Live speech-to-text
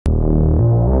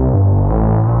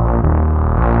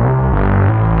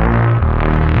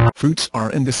fruits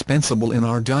are indispensable in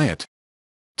our diet.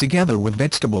 Together with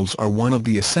vegetables are one of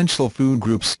the essential food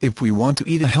groups if we want to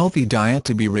eat a healthy diet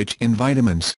to be rich in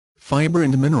vitamins, fiber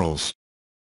and minerals.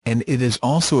 And it is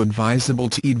also advisable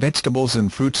to eat vegetables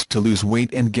and fruits to lose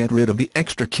weight and get rid of the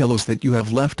extra kilos that you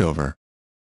have left over.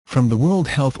 From the World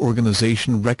Health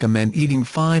Organization recommend eating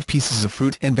 5 pieces of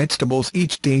fruit and vegetables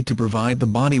each day to provide the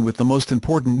body with the most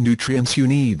important nutrients you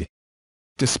need.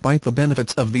 Despite the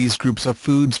benefits of these groups of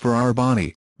foods for our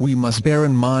body, we must bear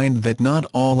in mind that not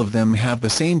all of them have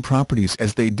the same properties,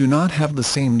 as they do not have the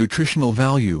same nutritional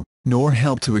value, nor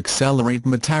help to accelerate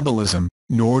metabolism,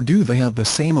 nor do they have the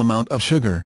same amount of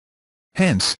sugar.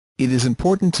 Hence, it is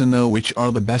important to know which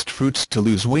are the best fruits to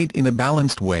lose weight in a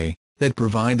balanced way, that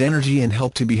provide energy and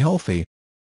help to be healthy.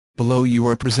 Below you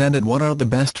are presented what are the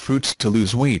best fruits to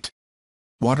lose weight.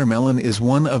 Watermelon is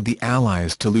one of the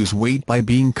allies to lose weight by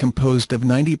being composed of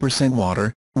 90%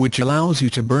 water, which allows you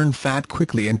to burn fat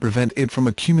quickly and prevent it from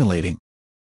accumulating.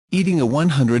 Eating a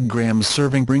 100 grams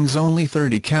serving brings only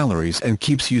 30 calories and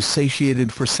keeps you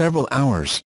satiated for several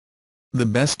hours. The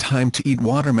best time to eat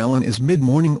watermelon is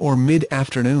mid-morning or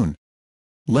mid-afternoon.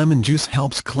 Lemon juice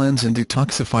helps cleanse and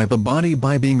detoxify the body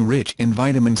by being rich in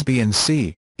vitamins B and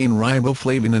C, in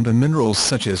riboflavin and in minerals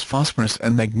such as phosphorus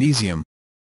and magnesium.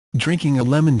 Drinking a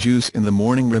lemon juice in the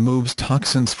morning removes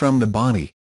toxins from the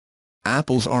body.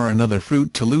 Apples are another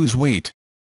fruit to lose weight.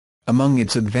 Among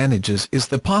its advantages is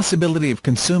the possibility of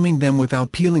consuming them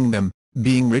without peeling them,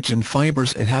 being rich in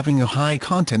fibers and having a high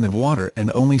content of water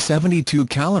and only 72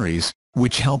 calories,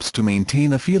 which helps to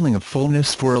maintain a feeling of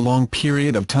fullness for a long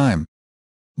period of time.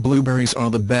 Blueberries are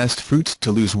the best fruits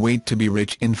to lose weight to be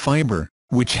rich in fiber,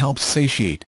 which helps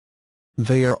satiate.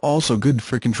 They are also good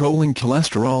for controlling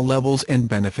cholesterol levels and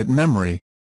benefit memory.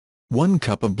 1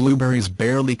 cup of blueberries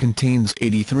barely contains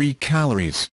 83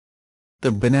 calories.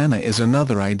 The banana is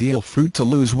another ideal fruit to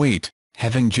lose weight,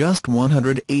 having just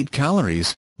 108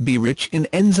 calories, be rich in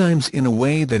enzymes in a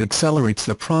way that accelerates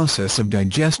the process of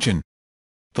digestion.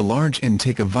 The large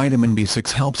intake of vitamin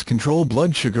B6 helps control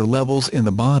blood sugar levels in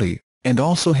the body, and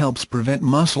also helps prevent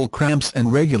muscle cramps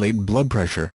and regulate blood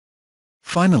pressure.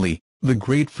 Finally, the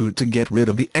grapefruit to get rid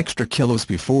of the extra kilos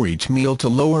before each meal to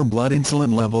lower blood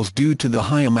insulin levels due to the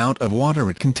high amount of water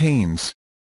it contains.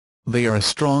 They are a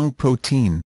strong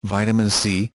protein, vitamin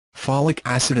C, folic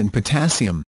acid and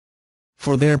potassium.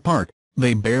 For their part,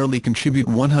 they barely contribute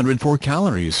 104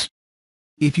 calories.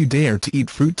 If you dare to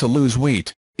eat fruit to lose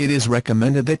weight, it is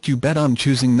recommended that you bet on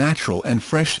choosing natural and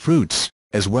fresh fruits,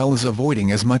 as well as avoiding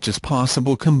as much as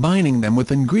possible combining them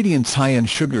with ingredients high in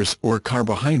sugars or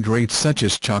carbohydrates such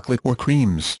as chocolate or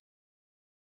creams.